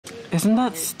Isn't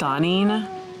that stunning?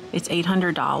 It's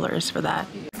 $800 for that.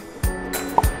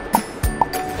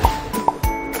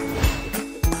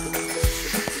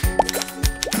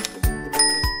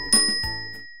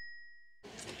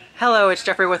 Hello, it's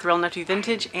Jeffrey with Real Nifty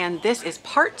Vintage, and this is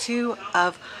part 2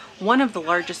 of one of the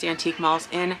largest antique malls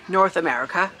in North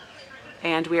America.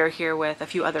 And we are here with a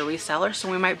few other resellers,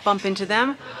 so we might bump into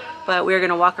them, but we're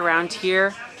gonna walk around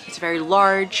here. It's a very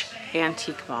large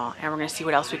antique mall, and we're gonna see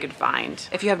what else we could find.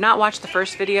 If you have not watched the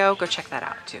first video, go check that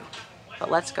out too. But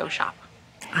let's go shop.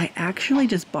 I actually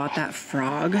just bought that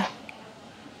frog.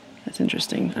 That's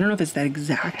interesting. I don't know if it's that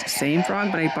exact same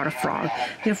frog, but I bought a frog.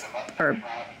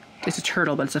 It's a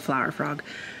turtle, but it's a flower frog.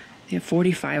 They have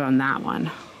 45 on that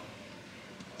one.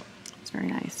 It's very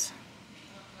nice.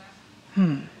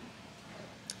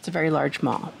 It's a very large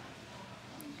mall.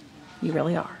 You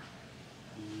really are.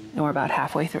 And we're about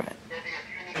halfway through it.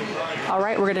 All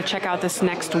right, we're gonna check out this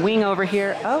next wing over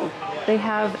here. Oh, they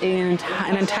have an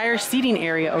entire seating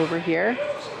area over here,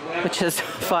 which is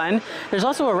fun. There's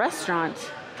also a restaurant.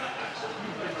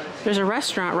 There's a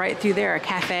restaurant right through there, a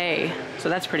cafe. So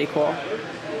that's pretty cool.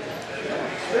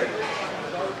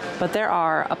 But there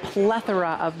are a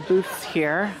plethora of booths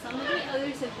here. Some of the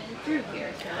others have been through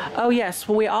here. Oh yes,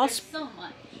 well There's so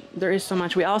much. there is so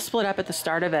much. We all split up at the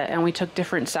start of it and we took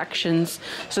different sections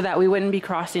so that we wouldn't be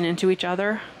crossing into each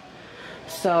other.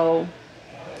 So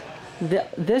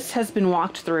this has been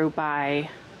walked through by,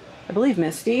 I believe,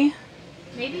 Misty.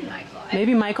 Maybe Michael.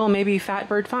 Maybe Michael, maybe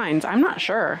Fatbird Finds. I'm not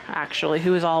sure actually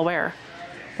who is all where.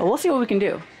 But we'll see what we can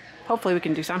do. Hopefully we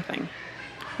can do something.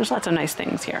 There's lots of nice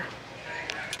things here.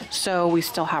 So we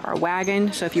still have our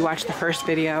wagon. So if you watch the first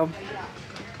video,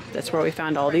 that's where we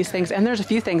found all these things. And there's a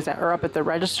few things that are up at the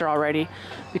register already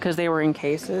because they were in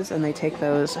cases and they take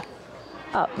those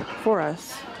up for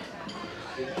us.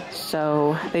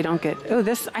 So they don't get, oh,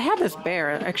 this, I had this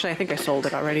bear. Actually, I think I sold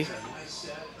it already.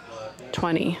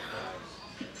 20.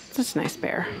 It's a nice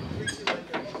bear.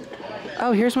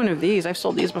 Oh, here's one of these. I've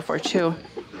sold these before too.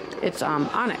 It's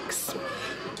onyx.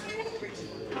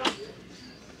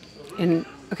 And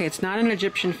okay, it's not an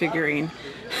Egyptian figurine.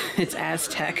 It's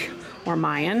Aztec or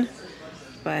Mayan,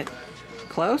 but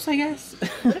close, I guess.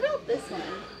 What about this one?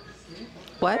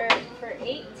 What? For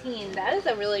 18, that is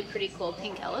a really pretty cool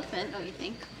pink elephant, don't you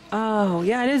think? Oh,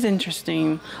 yeah, it is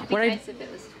interesting. It'd be nice if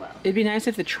it was 12. It'd be nice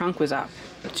if the trunk was up,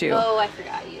 too. Oh, I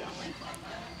forgot you don't like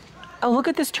that. Oh, look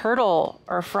at this turtle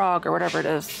or frog or whatever it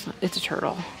is. It's a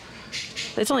turtle.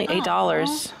 It's only $8.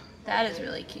 Aww. That is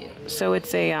really cute. So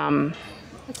it's a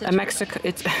Mexico.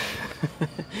 It's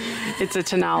it's a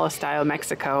Tonala style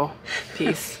Mexico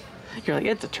piece. You're like,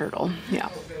 it's a turtle. Yeah,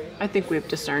 I think we've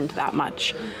discerned that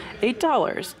much.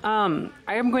 $8.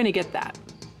 I am going to get that.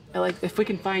 I like if we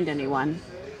can find anyone.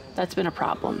 That's been a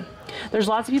problem. There's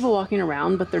lots of people walking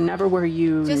around, but they're never where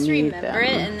you just need remember them.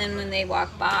 it, and then when they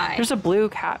walk by. There's a blue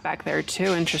cat back there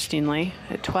too, interestingly,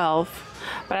 at 12.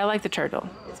 But I like the turtle.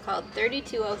 It's called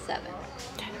 3207.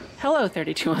 Hello,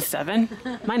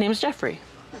 3207. My name is Jeffrey.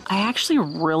 I actually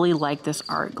really like this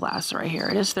art glass right here.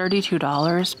 It is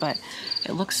 $32, but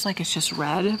it looks like it's just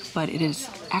red, but it is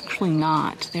actually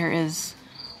not. There is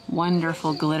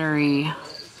wonderful glittery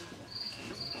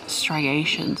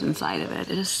striations inside of it.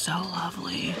 It is so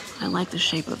lovely. I like the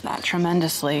shape of that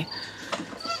tremendously.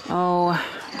 Oh.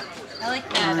 I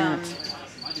like that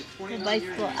the nice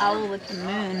little owl with the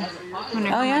moon. I wonder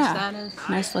how much that is.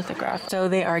 Nice lithograph. So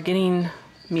they are getting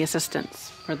me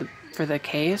assistance for the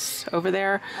case over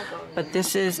there, but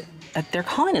this is they're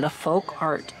calling it a folk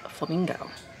art flamingo,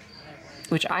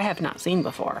 which I have not seen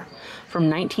before, from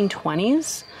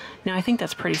 1920s. Now I think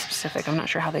that's pretty specific. I'm not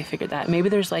sure how they figured that. Maybe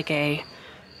there's like I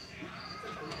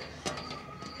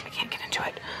can't get into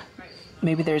it.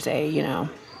 Maybe there's a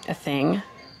thing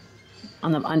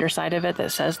on the underside of it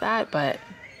that says that, but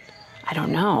I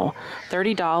don't know.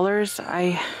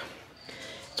 $30.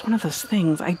 It's one of those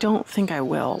things. I don't think I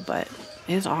will, but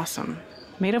it is awesome.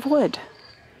 Made of wood.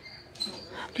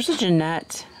 There's a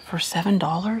Jeanette for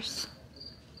 $7.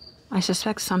 I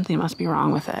suspect something must be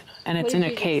wrong with it, and it's in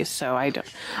a case, so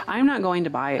I'm not going to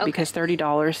buy it because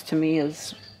 $30 to me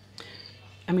is.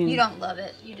 I mean, you don't love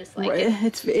it. You just like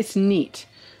it. It's neat,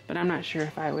 but I'm not sure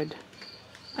if I would.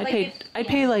 I'd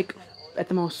pay like at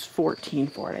the most 14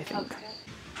 for it. I think. Okay.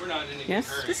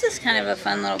 Yes. This is kind of a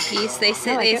fun little piece. They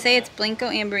say it's Blanco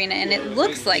Amberina, and it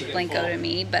looks like Blanco to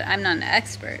me, but I'm not an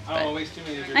expert. But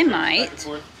I might.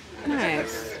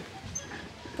 Nice.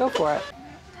 Go for it.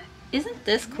 Isn't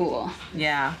this cool?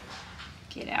 Yeah.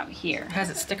 Get out here. It has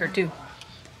its sticker too.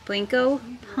 Blanco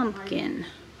pumpkin.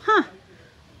 Huh.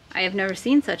 I have never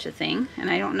seen such a thing, and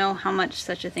I don't know how much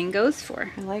such a thing goes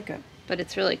for. I like it. But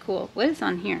it's really cool. What is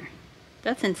on here?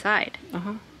 That's inside.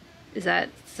 Uh-huh. Is that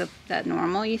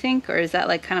normal, you think? Or is that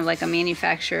like kind of like a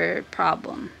manufacturer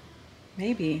problem?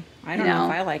 Maybe. I don't know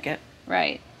if I like it.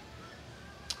 Right.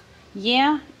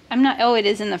 Yeah. I'm not... Oh, it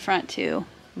is in the front too.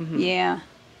 Yeah.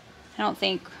 I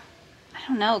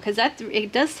don't know, because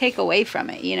it does take away from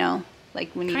it, you know?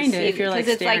 Like when you see it. If you're like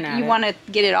Because it's like you want to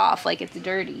get it off, like it's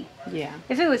dirty. Yeah.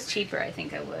 If it was cheaper, I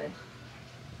think I would.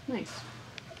 Nice.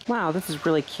 Wow, this is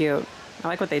really cute. I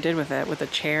like what they did with it, with the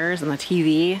chairs and the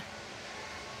TV.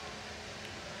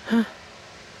 Huh.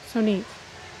 So neat.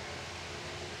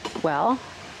 Well,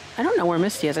 I don't know where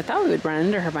Misty is. I thought we would run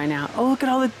into her by now. Oh, look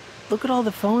at all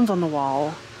the phones on the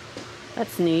wall.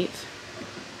 That's neat.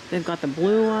 They've got the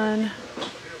blue one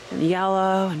and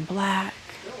yellow and black.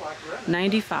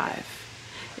 95.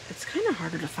 It's kind of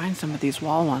harder to find some of these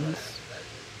wall ones.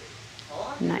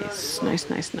 Nice, nice,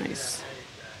 nice, nice.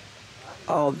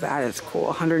 Oh, that is cool.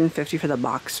 150 for the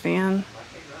box fan.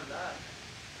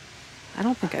 I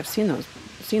don't think I've seen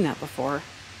that before.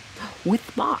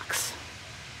 With box.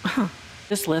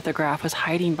 This lithograph was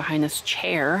hiding behind this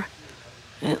chair.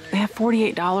 And they have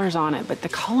 $48 on it, but the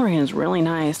coloring is really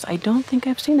nice. I don't think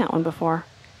I've seen that one before.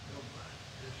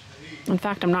 In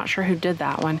fact, I'm not sure who did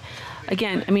that one.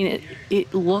 Again, I mean,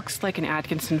 it looks like an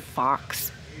Atkinson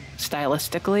Fox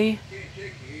stylistically.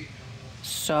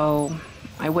 So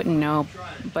I wouldn't know,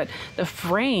 but the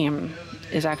frame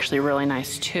is actually really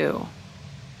nice too.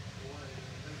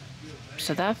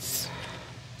 So that's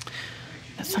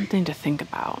something to think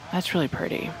about. That's really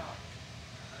pretty.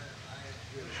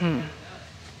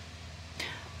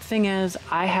 Thing is,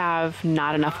 I have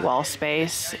not enough wall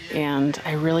space and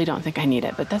I really don't think I need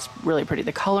it, but that's really pretty.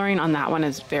 The coloring on that one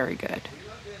is very good.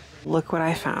 Look what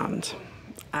I found.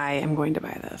 I am going to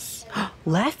buy this.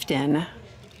 Lefton.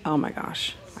 Oh my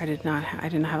gosh. I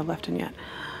didn't have a Lefton yet.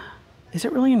 Is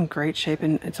it really in great shape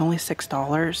and it's only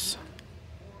 $6?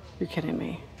 You're kidding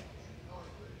me.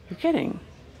 You're kidding.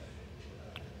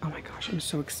 Oh my gosh, I'm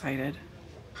so excited.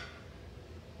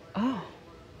 Oh.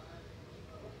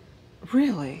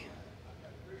 Really?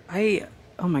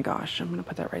 Oh my gosh, I'm gonna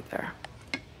put that right there.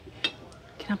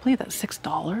 Can I believe that?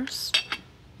 $6?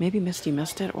 Maybe Misty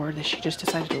missed it, or she just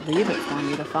decided to leave it for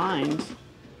me to find.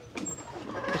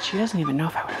 But she doesn't even know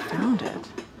if I would have found it.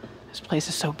 This place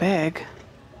is so big.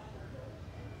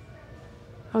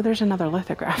 Oh, there's another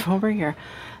lithograph over here.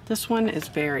 This one is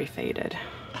very faded.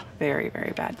 Very,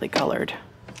 very badly colored.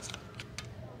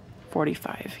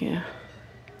 45, yeah.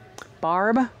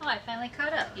 Barb. Oh, I finally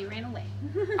caught up. You ran away.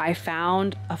 I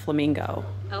found a flamingo.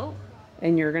 Oh.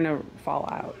 And you're gonna fall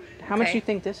out. How much do you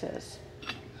think this is?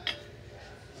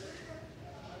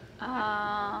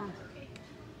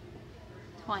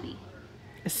 20.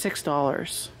 It's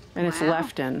 $6. And it's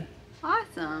Lefton.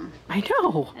 Awesome. I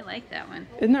know. I like that one.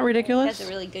 Isn't that ridiculous? That's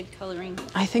a really good coloring.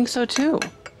 I think so too.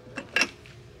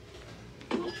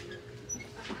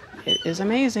 It is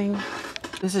amazing.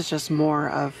 This is just more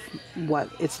of what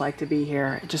it's like to be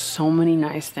here. Just so many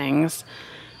nice things.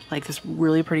 Like this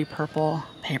really pretty purple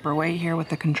paperweight here with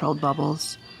the controlled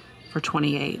bubbles for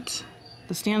 $28.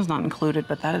 The stand's not included,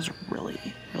 but that is really,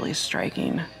 really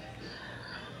striking.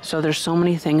 So there's so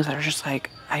many things that are just like,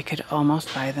 I could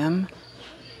almost buy them.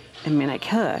 I mean, I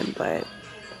could, but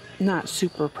not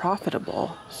super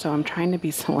profitable. So I'm trying to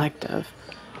be selective.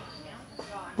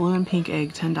 Blue and pink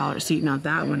egg, $10. See, now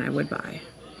that one I would buy,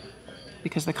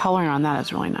 because the coloring on that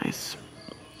is really nice.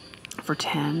 For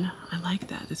 $10, I like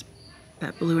that.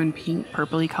 That blue and pink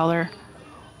purpley color.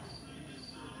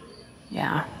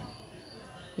 Yeah,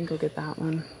 I think I'll get that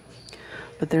one.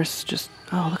 But there's just,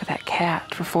 oh, look at that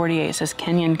cat for $48. It says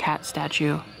Kenyan cat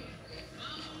statue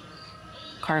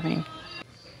carving.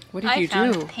 What did you do?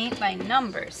 I found paint by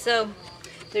numbers. So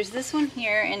there's this one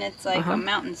here, and it's like a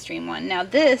mountain stream one. Now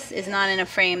this is not in a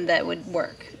frame that would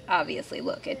work, obviously.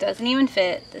 Look, it doesn't even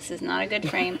fit. This is not a good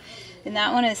frame. And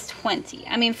that one is 20.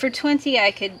 I mean, for 20,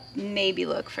 I could maybe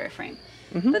look for a frame.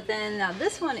 But then now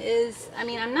this one is, I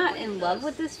mean, I'm not in love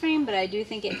with this frame, but I do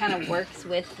think it kind of works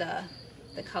with the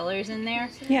colors in there.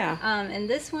 Yeah. And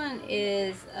this one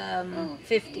is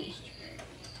 50.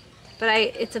 But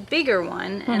it's a bigger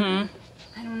one, and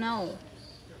I don't know.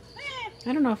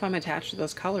 I don't know if I'm attached to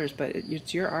those colors, but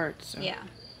it's your art, so. Yeah.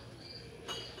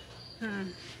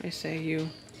 I say you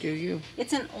do you.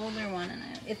 It's an older one, and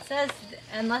it says,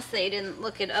 unless they didn't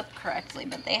look it up correctly,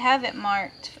 but they have it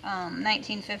marked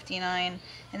 1959,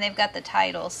 and they've got the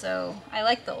title, so I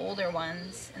like the older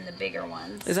ones and the bigger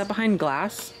ones. Is that behind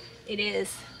glass? It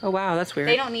is. Oh wow, that's weird.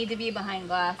 They don't need to be behind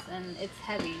glass, and it's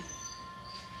heavy.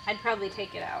 I'd probably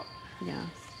take it out. Yeah.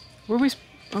 Were we,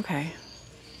 okay.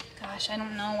 Gosh, I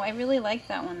don't know. I really like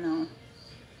that one, though.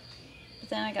 But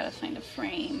then I gotta find a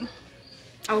frame.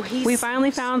 Oh, We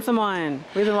finally found someone.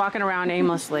 We've been walking around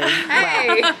aimlessly.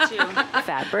 Hey! Wow.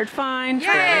 Fat bird finds.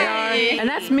 There they are. And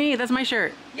that's me. That's my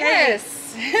shirt.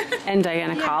 Yes! And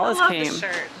Diana Collis I love came. this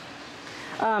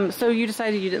shirt. So you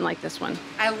decided you didn't like this one.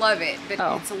 I love it, but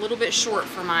Oh. it's a little bit short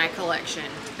for my collection.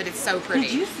 But it's so pretty.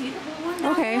 Did you see the blue one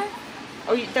down Okay. there?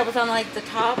 Oh, that was on like the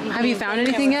top. Have you found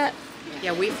anything yet?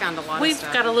 Yeah, we found a lot of We've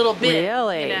stuff. got a little bit.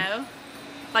 Really? You know?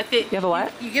 Like the, You have a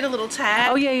what? You get a little tag.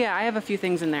 Oh, yeah. I have a few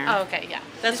things in there. Oh, okay, yeah.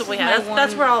 That's what we is have. my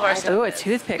That's where all of our one stuff Ooh, a is.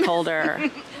 toothpick holder.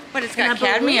 But it's And got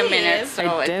I cadmium in it, believe- so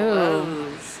I it do.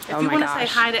 glows. If Oh you my want to say gosh.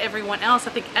 hi to everyone else,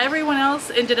 I think everyone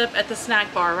else ended up at the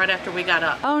snack bar right after we got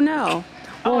up. Oh, no.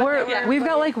 Well, we've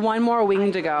got like one more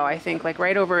wing to go, I think. Like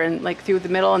right over and like through the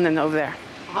middle and then over there.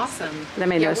 Awesome. That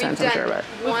made no we've sense, I'm done sure, but.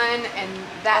 one and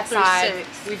that through side.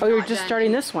 6. We've Oh, you're not just done starting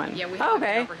any- this one? Yeah, we Oh, haven't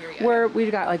okay. been over here yet.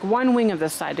 We've got like one wing of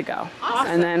this side to go. Awesome.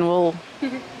 And then we'll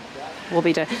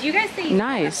be done. Did you guys see?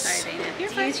 Nice. Sorry,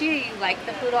 Dana. Do you like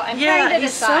the poodle? I'm Yeah, trying to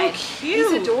he's decide. so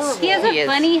cute. He's adorable. He has He a is.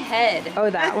 funny head. Oh,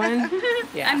 that one?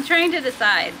 Yeah. I'm trying to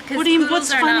decide because What do you- poodles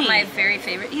what's are funny? not my very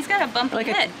favorite. He's got a bumpy like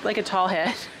head. a tall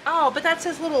head. Oh, but that's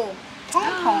his little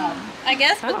pom-pom. I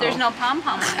guess, but there's Oh. no pom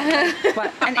pom on it.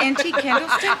 But An antique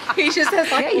candlestick? He just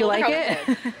has like yeah, a you little like coat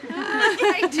it? head.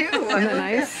 I do. Isn't that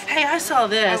nice? Hey, I saw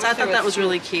this. I thought that was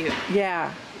really cute.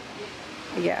 Yeah.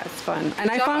 Yeah, it's fun. And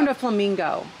I found a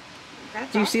flamingo.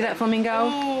 Do you see that flamingo?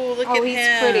 Oh, look Oh, at he's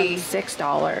him. pretty.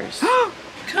 $6.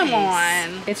 Come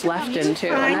on. It's Lefton too,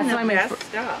 and that's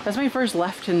that's my first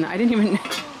Lefton. I didn't even.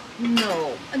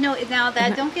 No. No, now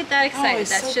that don't get that excited. he's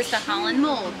That's so just a Holland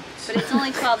mold, but it's only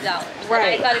 $12.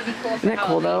 Right. I thought it'd be cool for Isn't that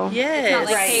cool though? Halloween. Yes. It's not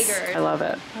like Right. Hager. I love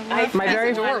it. I My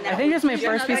very, adorable. I think it's my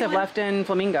first piece of Lefton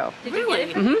flamingo. Did you Really?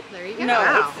 get it? There you go. No,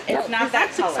 Wow. it's not that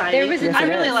That's color. exciting. There was Yes, another it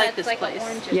really is. one like that's this like place.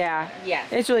 orange. Yeah. Yes.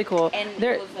 It's really cool. And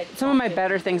There, it was, like, some of my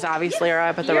better things obviously are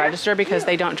up at the register because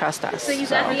they don't trust us. So you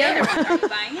got the other one. Are you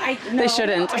buying it? No,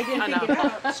 shouldn't. I didn't think it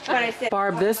out, but I said,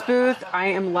 Barb, this booth, I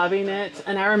am loving it.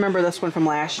 And I remember this one from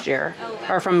last year.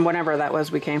 Or from whenever that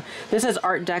was we came. This is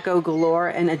Art Deco galore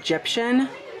and Egyptian.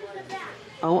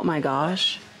 Oh my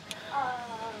gosh.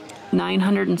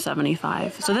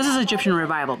 975. So this is Egyptian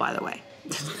revival, by the way.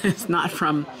 It's not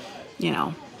from,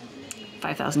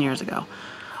 5,000 years ago.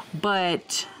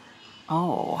 But,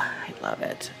 oh, I love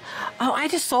it. Oh, I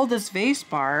just sold this vase,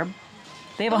 Barb.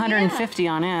 They have 150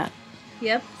 on it.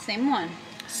 Yep, same one.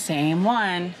 Same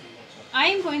one. I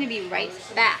am going to be right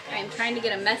back. I am trying to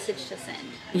get a message to send.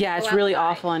 Yeah, it's Go really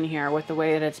outside. awful in here with the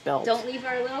way that it's built. Don't leave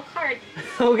our little card.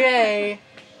 Okay.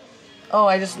 Oh,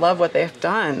 I just love what they've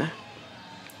done.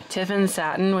 Tiffin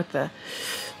satin with the,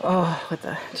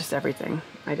 just everything.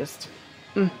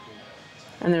 And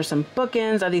there's some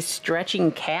bookends of these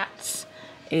stretching cats.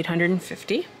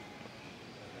 850.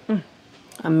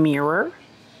 A mirror.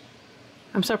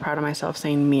 I'm so proud of myself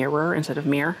saying mirror instead of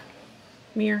mirror.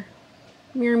 Mirror.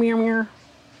 Mirror, mirror, mirror.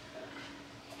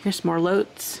 Here's more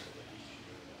Lotes.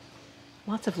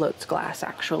 Lots of Lotes glass,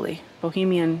 actually.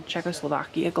 Bohemian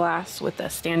Czechoslovakia glass with a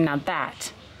stand. Now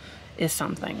that is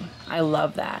something. I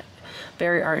love that.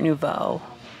 Very Art Nouveau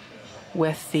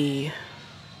with the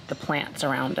plants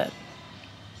around it.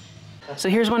 So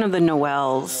here's one of the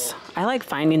Noels. I like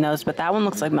finding those, but that one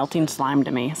looks like melting slime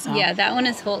to me. So. Yeah, that one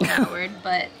is Holt Howard,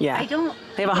 but Yeah. I don't.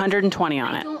 They have 120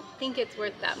 on I it. don't think it's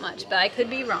worth that much, but I could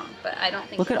be wrong. But I don't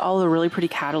think. Look at all the really pretty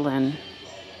Catalan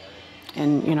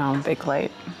and, big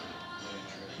light.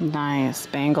 Nice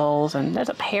bangles, and there's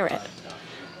a parrot.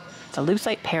 It's a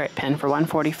lucite parrot pin for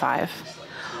 $145.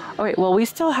 Oh wait, well we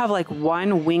still have like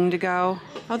one wing to go.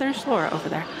 Oh, there's Laura over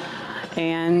there.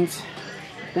 And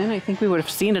then I think we would have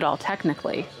seen it all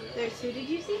technically. There's who did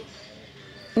you see?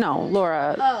 No,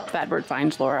 Laura. Oh. Fatbird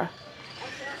finds Laura.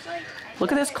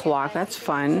 Look at this clock. That's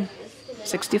fun.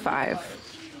 65.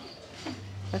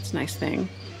 That's a nice thing.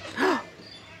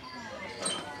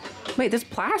 Wait, this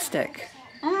plastic.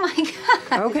 Oh my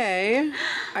god. Okay.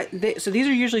 So these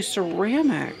are usually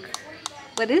ceramic.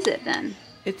 What is it then?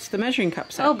 It's the measuring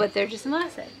cup set. Oh, but they're just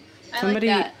plastic. I Somebody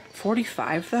like that.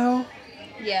 45 though?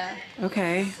 Yeah.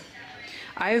 Okay.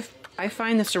 I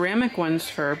find the ceramic ones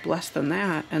for less than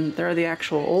that, and they're the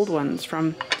actual old ones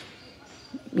from,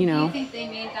 Do you think they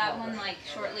made that one like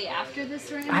shortly after the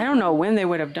ceramic? I don't know when they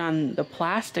would have done the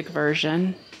plastic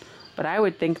version, but I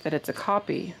would think that it's a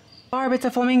copy. Barb, it's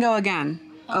a flamingo again.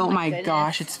 Oh my goodness.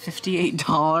 gosh, it's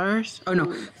 $58. Oh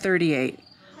no, 38.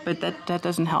 But that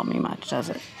doesn't help me much, does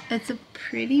it? It's a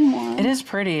pretty one. It is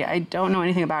pretty. I don't know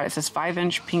anything about it. It says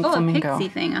 5-inch pink Oh, a flamingo. pixie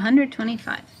thing,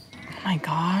 125. Oh my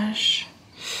gosh.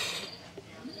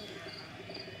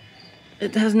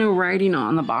 It has no writing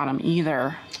on the bottom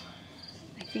either.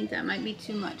 I think that might be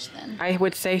too much then. I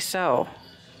would say so.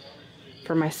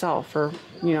 for myself or,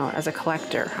 you know, as a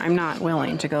collector. I'm not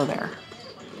willing to go there.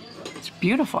 It's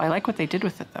beautiful. I like what they did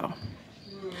with it though.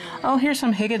 Oh, here's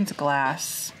some Higgins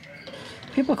glass.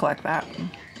 People collect that.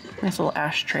 Nice little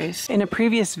ashtrays. In a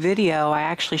previous video, I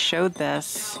actually showed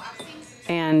this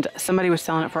and somebody was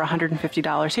selling it for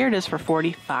 $150. Here it is for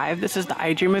 $45. This is the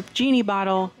I Dream of Jeannie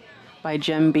bottle by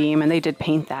Jim Beam, and they did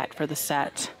paint that for the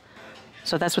set.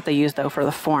 So that's what they used though for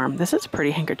the form. This is a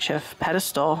pretty handkerchief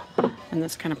pedestal in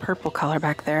this kind of purple color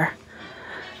back there.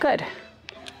 Good.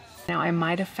 Now I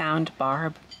might have found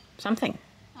Barb something.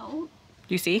 Oh.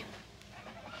 Do you see?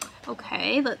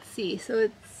 Okay, let's see. So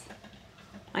it's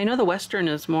I know the Western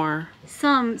is more.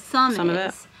 some of it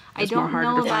is. I is more don't harder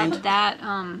know to about find. that.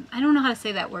 I don't know how to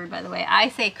say that word, by the way. I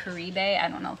say Caribe. I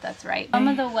don't know if that's right. Some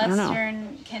of the I don't know.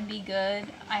 Western can be good.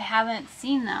 I haven't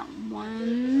seen that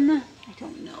one. I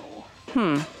don't know.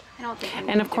 I don't think.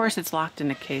 And of course it's locked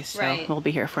in a case, so Right. we'll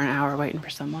be here for an hour waiting for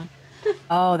someone.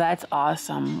 Oh, that's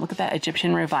awesome. Look at that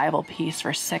Egyptian revival piece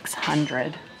for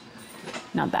 $600.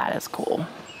 Now that is cool.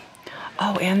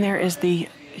 Oh, and there is the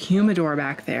humidor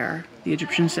back there, the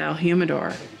Egyptian style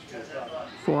humidor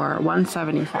for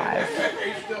 $175.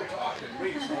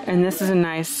 And this is a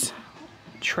nice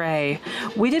tray.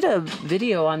 We did a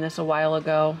video on this a while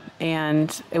ago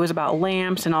and it was about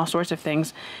lamps and all sorts of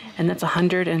things, and that's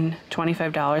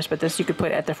 $125, but this you could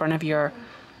put at the front of your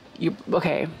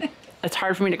okay. It's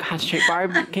hard for me to concentrate.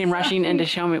 Barb came rushing in to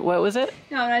show me. What was it?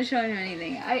 No, I'm not showing you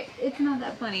anything. It's not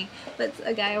that funny. But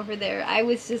a guy over there, I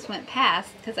went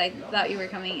past because I thought you were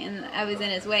coming, and I was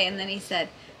in his way, and then he said,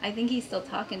 I think he's still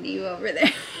talking to you over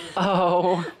there.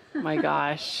 Oh my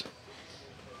gosh.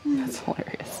 That's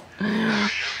hilarious.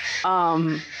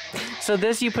 So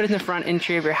this you put in the front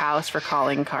entry of your house for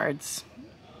calling cards.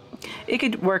 It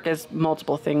could work as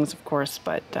multiple things, of course,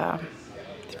 but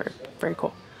it's very, very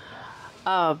cool.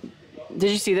 Did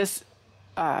you see this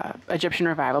Egyptian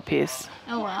revival piece?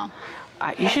 Oh, wow.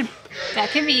 You should. That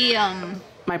could be,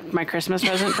 My Christmas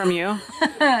present from you.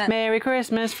 Merry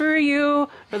Christmas for you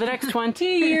for the next 20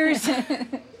 years.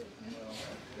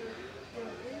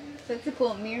 that's a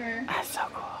cool mirror. That's so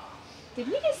cool. Did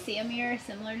we just see a mirror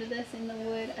similar to this in the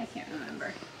wood? I can't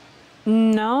remember.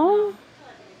 No.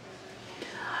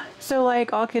 So,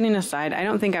 like, all kidding aside, I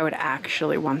don't think I would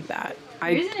actually want that.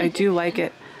 I do like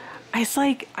it. It's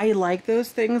like, I like those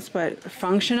things, but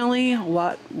functionally,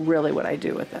 what really would I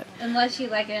do with it? Unless you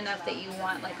like it enough that you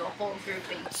want like a whole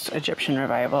grouping. It's Egyptian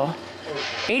revival.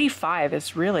 85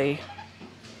 is really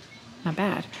not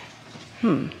bad.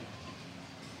 But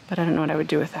I don't know what I would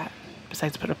do with that,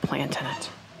 besides put a plant in it.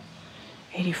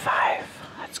 85,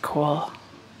 that's cool.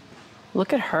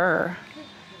 Look at her.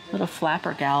 Little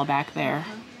flapper gal back there.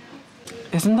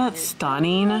 Isn't that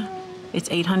stunning? It's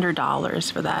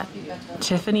 $800 for that.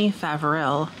 Tiffany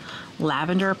Favril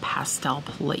lavender pastel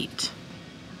plate.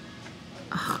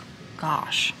 Oh,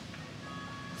 gosh.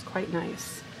 It's quite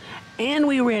nice. And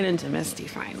we ran into Misty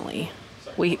finally.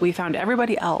 We found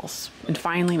everybody else and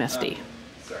finally Misty.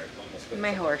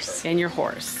 My horse. And your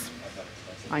horse.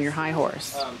 On your high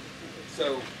horse.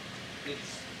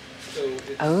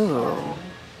 Oh,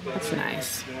 that's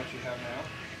nice.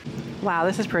 Wow,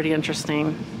 this is pretty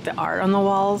interesting. The art on the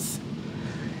walls.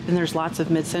 And there's lots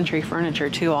of mid-century furniture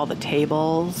too, all the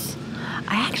tables.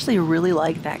 I actually really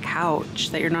like that couch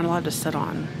that you're not allowed to sit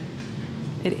on.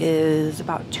 It is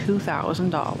about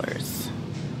 $2,000.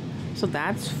 So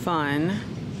that's fun.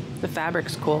 The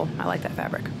fabric's cool. I like that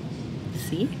fabric.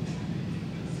 See?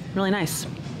 Really nice.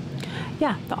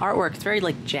 Yeah, the artwork's very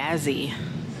like jazzy.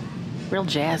 Real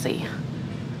jazzy.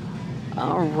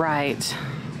 All right,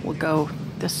 we'll go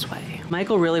this way.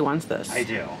 Michael really wants this. I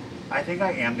do. I think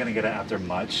I am going to get it after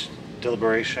much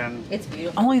deliberation. It's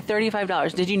beautiful. Only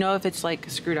 $35. Did you know if it's like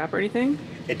screwed up or anything?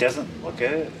 It doesn't look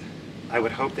it. I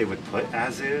would hope they would put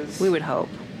as is. We would hope.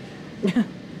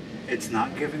 It's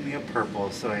not giving me a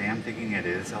purple, so I am thinking it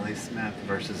is L.A. Smith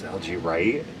versus L.G.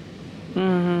 Wright.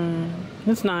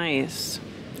 It's nice.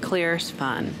 Clear is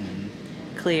fun.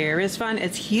 Clear is fun.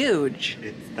 It's huge.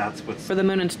 That's what's For the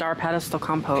Moon and Star pedestal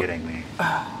compote. getting me.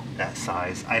 That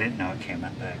size. I didn't know it came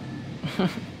that big.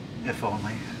 If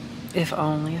only. If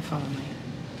only, if only.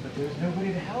 But there's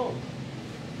nobody to help.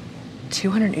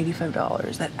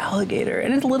 $285. That alligator.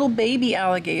 And it's a little baby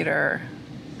alligator.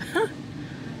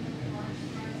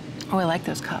 Oh, I like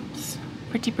those cups.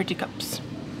 Pretty, pretty cups.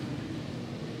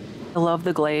 I love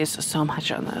the glaze so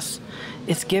much on this.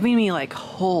 It's giving me like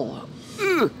Hull.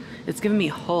 It's giving me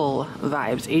Hull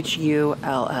vibes.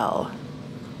 Hull.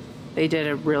 They did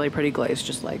a really pretty glaze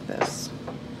just like this.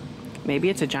 Maybe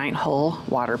it's a giant Hull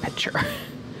water pitcher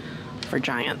for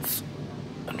giants.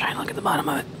 I'm trying to look at the bottom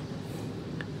of it.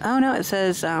 Oh no, it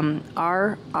says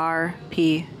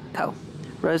RRP Co.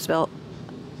 Roseville,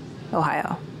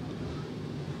 Ohio.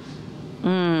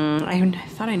 I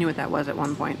thought I knew what that was at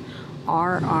one point.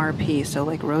 RRP, so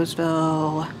like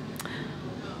Roseville,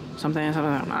 something. I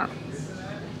don't know.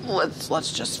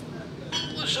 Let's just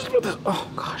put this. Oh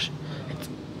gosh,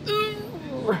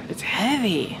 it's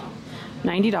heavy.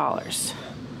 $90.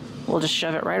 We'll just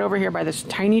shove it right over here by this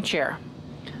tiny chair.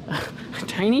 A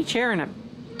tiny chair and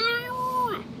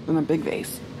a big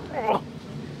vase.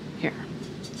 Here.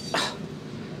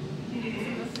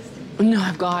 No,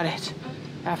 I've got it.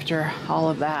 After all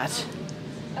of that.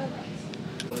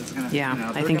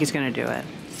 Yeah, I think he's gonna do it.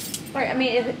 Right, I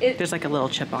mean, There's like a little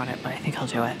chip on it, but I think he'll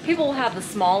do it. people have the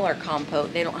smaller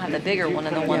compote. They don't have the bigger one,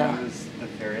 and the one. The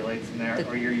fairy lights in there,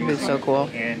 or you're It's using so cool.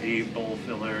 candy, bowl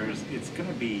fillers. It's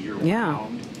gonna be year Yeah.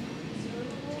 round.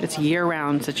 It's a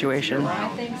year-round situation. I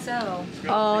think so.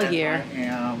 All year.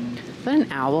 Is that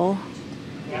an owl?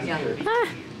 Yeah.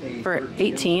 For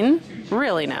 18?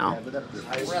 Really now?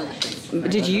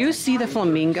 Did you see the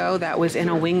flamingo that was in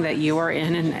a wing that you were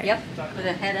in? And Yep. With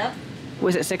a head up.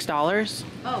 was it $6?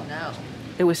 Oh no.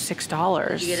 It was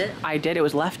 $6. Did you get it? I did. It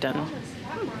was Lefton.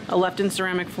 A Lefton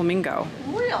ceramic flamingo.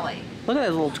 Really? Look at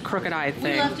that little crooked eye We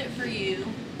thing. left it for you.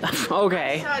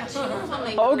 Okay.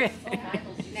 Okay.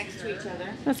 Next to each other.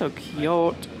 That's so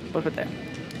cute. Look at that.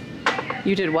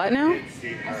 You did what now?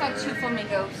 I saw 2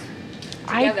 flamingos.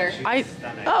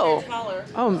 Oh, Taller.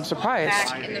 I'm surprised.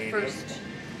 Back in the first.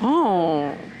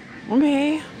 Oh,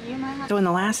 okay. So in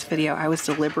the last video, I was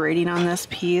deliberating on this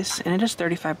piece, and it is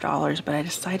 $35, but I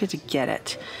decided to get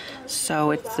it.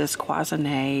 So it's this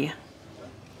cloisonne,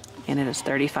 and it is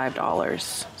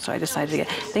 $35. So I decided to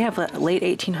get it. They have late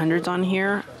 1800s on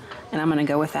here, and I'm gonna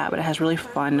go with that, but it has really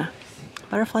fun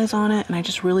butterflies on it, and I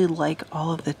just really like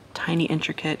all of the tiny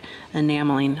intricate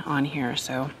enameling on here.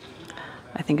 So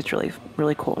I think it's really,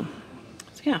 really cool.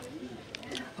 So yeah.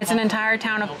 It's an entire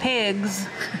town of pigs.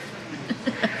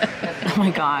 Oh my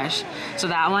gosh. So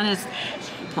that one is,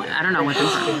 I don't know what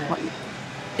this is. What,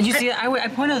 did you see it? I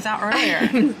pointed this out earlier.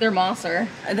 They're mosser.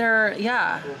 They're,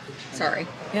 yeah. Sorry.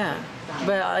 Yeah.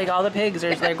 But like all the pigs,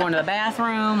 they're going to the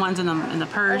bathroom, one's in the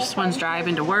purse, one's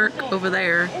driving to work over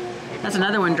there. That's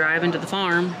another one driving to the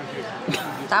farm.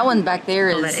 That one back there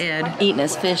Oh, is that Ed. eating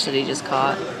his fish that he just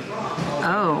caught.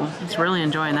 Oh, it's really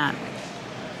enjoying that.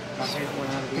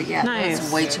 But yeah, Nice.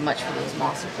 that's way too much for those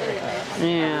mosser fish.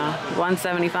 Yeah,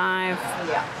 $175.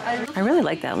 I really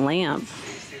like that lamp.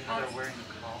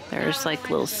 There's like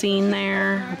a little scene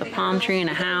there with a palm tree and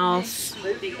a house.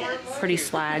 Pretty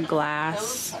slag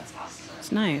glass.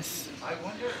 It's nice.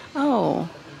 Oh,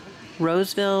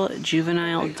 Roseville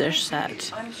juvenile dish set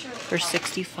for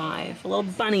 $65. Little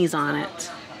bunnies on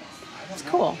it. It's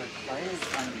cool.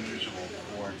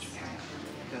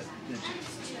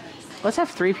 Let's have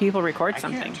 3 people record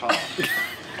something.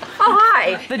 Oh,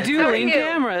 hi. The dueling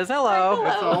cameras. Hello.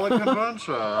 It's all a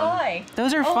convention. Hi.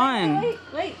 Those are fun.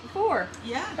 Wait, 4.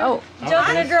 Yeah. Oh,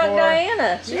 jumping and drunk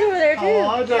Diana. She's over there too.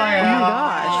 Oh, Oh Diana. my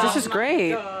gosh, this is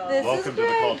great. This Welcome is to the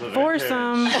great. cult of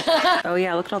Foursome. Oh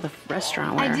yeah, look at all the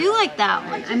restaurant I wear. do like that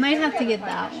one. I might have to get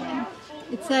that one.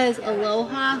 It says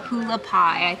Aloha Hula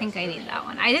Pie. I think I need that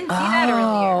one. I didn't see that earlier.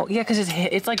 Oh, yeah, because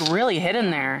it's like really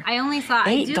hidden there. I only saw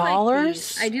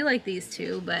 $8? I do like these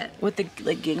too, but With the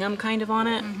like gingham kind of on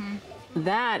it.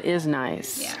 That is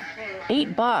nice. yeah.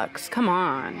 $8. Come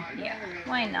on. Yeah.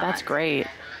 Why not? That's great.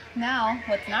 Now,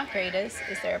 what's not great is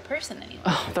there a person anymore?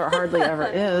 Oh, there hardly ever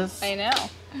is. I know.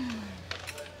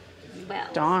 Well,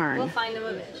 Darn. we'll find them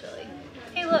eventually.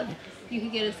 Hey, look. You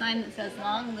could get a sign that says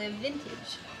 "Long Live Vintage."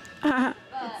 It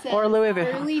says Or Louis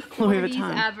Vuitton. Early Louis 40s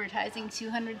Vuitton. advertising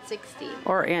 260.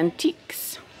 Or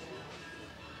antiques.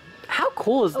 How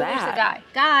cool is Oh, there's the that?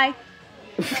 guy.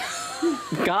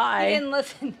 He Guy. didn't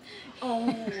listen.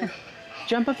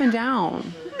 Jump up and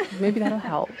down. Maybe that'll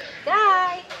help.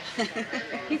 Guy.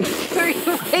 Who are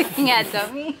you waving at,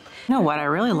 dummy? You know what? I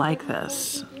really like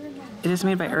this. It is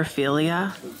made by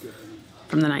Ophelia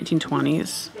from the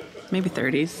 1920s, maybe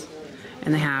 30s.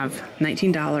 And they have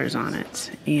 $19 on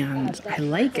it. And I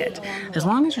like it. As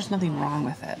long as there's nothing wrong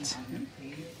with it.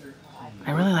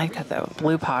 I really like that though.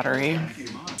 Blue pottery.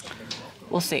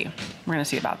 We'll see. We're going to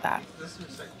see about that.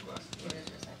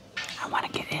 I want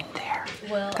to get in there.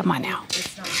 Come on now.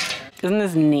 Isn't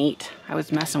this neat? I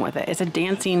was messing with it. It's a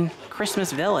dancing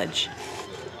Christmas village.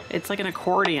 It's like an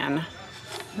accordion.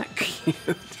 Isn't that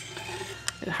cute?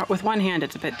 With one hand,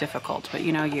 it's a bit difficult, but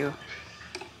you know, you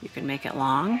can make it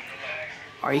long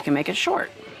or you can make it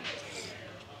short.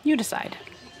 You decide.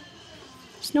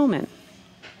 Snowman,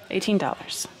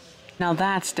 $18. Now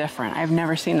that's different. I've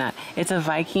never seen that. It's a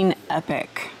Viking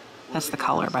epic That's the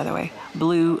color, by the way.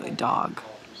 Blue dog.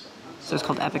 So it's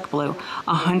called Epic Blue.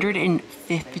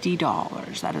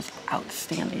 $150. That is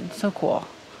outstanding. So cool.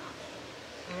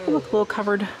 Oh, look, a little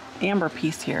covered amber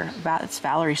piece here. It's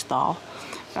Valerie Stahl.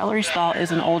 Valerie Stahl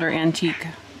is an older antique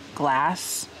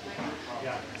glass.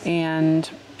 And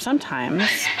sometimes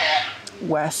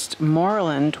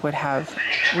Westmoreland would have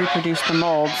reproduced the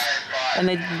molds, and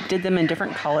they did them in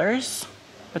different colors.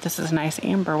 But this is a nice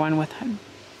amber one with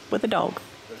a dog.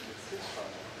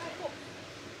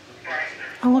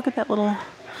 Oh, look at that little,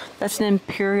 that's an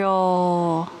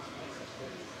imperial,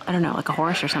 I don't know, like a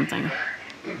horse or something.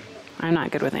 I'm not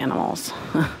good with animals.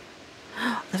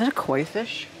 Is that a koi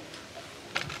fish?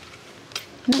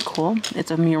 Isn't that cool? It's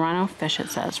a Murano fish,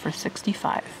 it says, for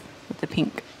 $65 with the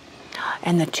pink.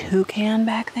 And the toucan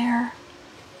back there,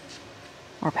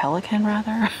 or pelican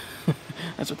rather.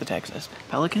 That's what the tag says.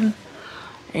 Pelican,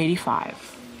 $85.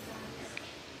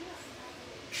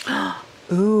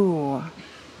 Ooh.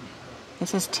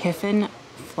 This is Tiffin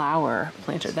flower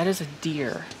planter. That is a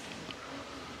deer.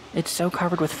 It's so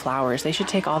covered with flowers. They should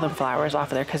take all the flowers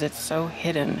off of there because it's so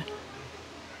hidden.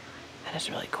 That is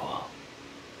really cool.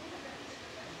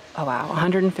 Oh wow,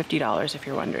 $150 if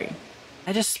you're wondering.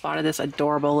 I just spotted this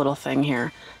adorable little thing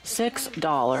here.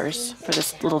 $6 for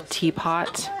this little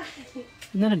teapot.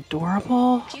 Isn't that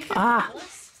adorable? Ah!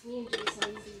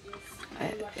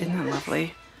 Isn't that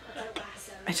lovely?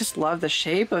 I just love the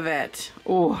shape of it.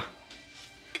 Oh.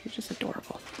 It's just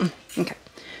adorable. Okay.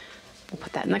 We'll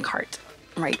put that in the cart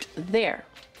right there.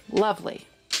 Lovely.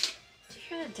 Do you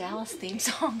hear the Dallas theme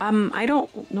song? I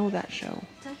don't know that show.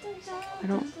 I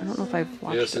don't know if I've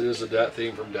watched Yes, it is a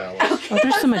theme from Dallas. Oh,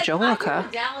 there's some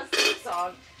Majolica. Dallas theme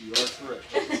song. You are correct.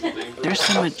 There's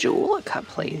some Majolica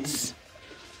plates.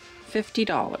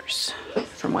 $50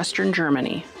 from Western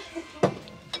Germany.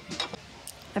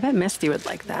 I bet Misty would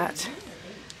like that.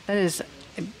 That is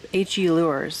H.E.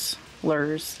 Lures.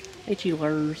 H.E.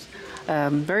 Lures.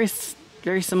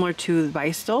 Very similar to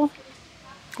Weistel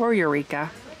or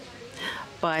Eureka.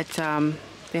 But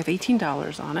they have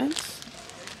 $18 on it.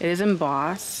 It is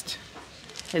embossed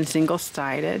and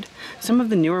single-sided. Some of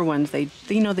the newer ones, they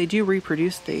do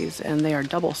reproduce these, and they are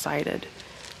double-sided.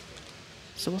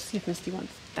 So we'll see if Misty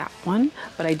wants that one.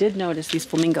 But I did notice these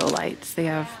flamingo lights. They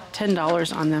have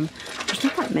 $10 on them. There's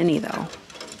not that many though.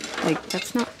 Like,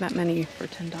 that's not that many for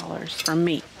 $10 from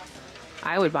me.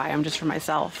 I would buy them just for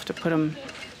myself to put them,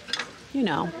 you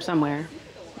know, somewhere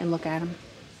and look at them.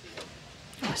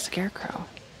 Oh, a scarecrow.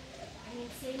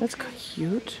 That's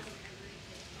cute.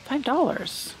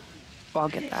 $5. Well, I'll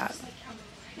get that.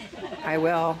 I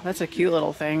will. That's a cute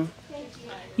little thing.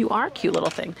 You are a cute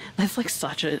little thing. That's like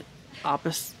such a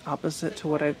opposite to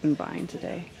what I've been buying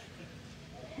today.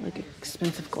 Like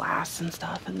expensive glass and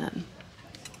stuff, and then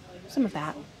some of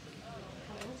that.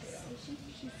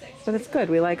 But it's good.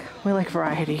 We like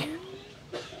variety.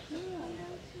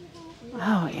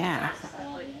 Oh yeah.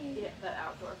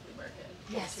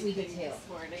 Yes, we do too.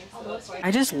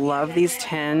 I just love these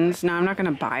tins. Now I'm not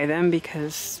gonna buy them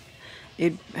because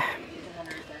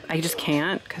I just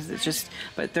can't, because it's just,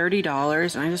 but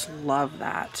 $30, and I just love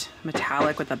that.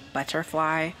 Metallic with a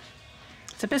butterfly.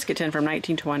 It's a biscuit tin from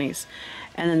 1920s.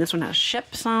 And then this one has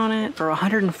ships on it for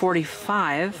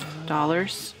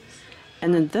 $145.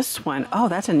 And then this one, oh,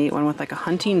 that's a neat one with like a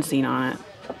hunting scene on it.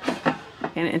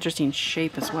 And an interesting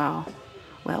shape as well.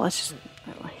 Well, let's just,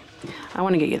 I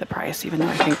want to get you the price, even though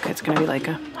I think it's going to be like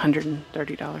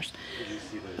 $130.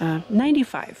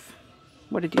 $95.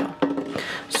 What a deal.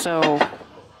 So,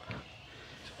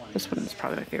 this one is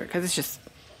probably my favorite because it's just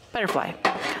butterfly.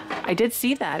 I did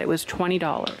see that. It was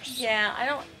 $20. Yeah, I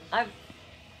don't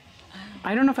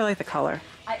know if I like the color.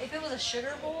 if it was a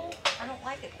sugar bowl, I don't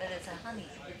like it that it's a honey.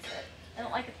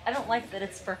 I don't like that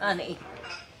it's for honey.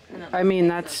 I mean,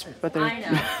 that's what they're... I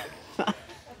know.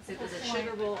 If it was a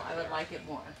sugar bowl, I would like it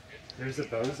more. There's a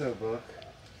Bozo book.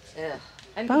 Ugh.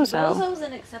 I mean, Bozo? Bozo's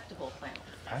an acceptable plant.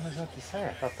 I was about to say,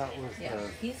 I thought that was Yeah, the...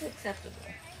 he's acceptable.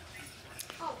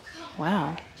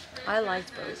 Wow. I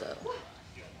liked Bozo.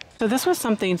 So this was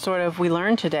something sort of we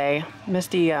learned today.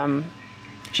 Misty,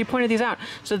 she pointed these out.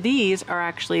 So these are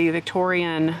actually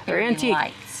Victorian, they're Fairy antique.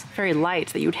 lights. Fairy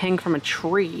lights that you'd hang from a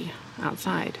tree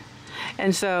outside.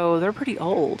 And so they're pretty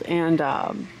old, and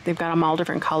they've got them all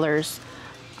different colors.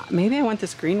 Maybe I want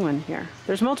this green one here.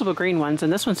 There's multiple green ones,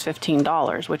 and this one's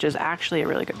 $15, which is actually a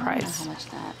really good I don't know price. how much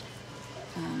that.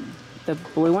 The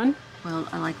blue one? Well,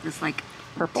 I like this like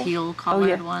Purple? teal colored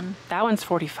yeah. one. That one's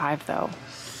 $45 though.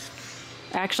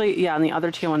 Actually, yeah, and the other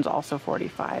teal one's also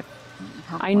 $45. Purple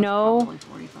I one's know. probably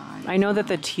 45. I know that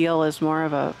the teal is more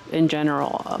of a, in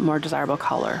general, a more desirable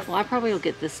color. Well, I probably will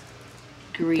get this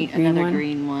green, green another one?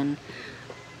 green one.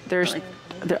 There's,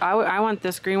 I want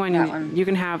this green one. That one. You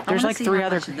can have. There's I wanna like see 3 how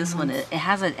other. much of this one. It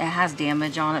has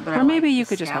damage on it, but Or maybe you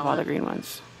could just have all the green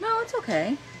ones. No, it's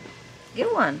okay.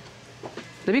 Get one.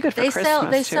 They'd be good for They Christmas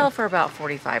They too. sell for about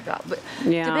 $45, but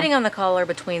Yeah. depending on the color,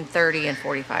 between $30 and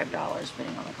 $45,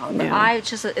 depending on the color. But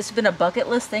Yeah. it's been a bucket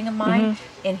list thing of mine.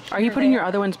 And Are you putting your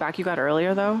other ones back you got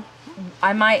earlier though?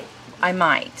 I might. How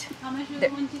much are the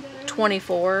ones you got?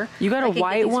 24. You got a I could get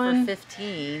white these one? for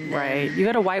 15. then- Right. You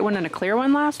got a white one and a clear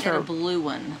one last, And a or? blue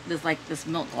one. There's like this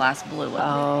milk glass blue one.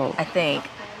 Oh. I think.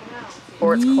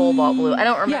 Or it's cobalt blue. I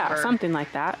don't remember. Yeah, something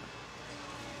like that.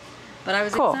 But I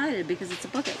was Cool. excited because it's a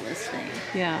bucket list thing.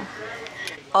 Yeah.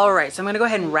 All right, so I'm gonna go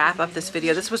ahead and wrap up this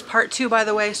video. This was part 2, by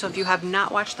the way, so if you have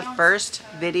not watched the first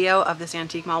video of this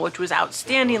antique mall, which was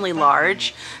outstandingly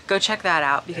large, go check that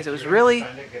out because it was really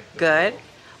good.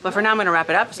 But for now, I'm gonna wrap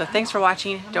it up. So thanks for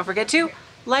watching. Don't forget to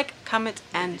like, comment,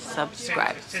 and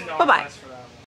subscribe. Bye-bye.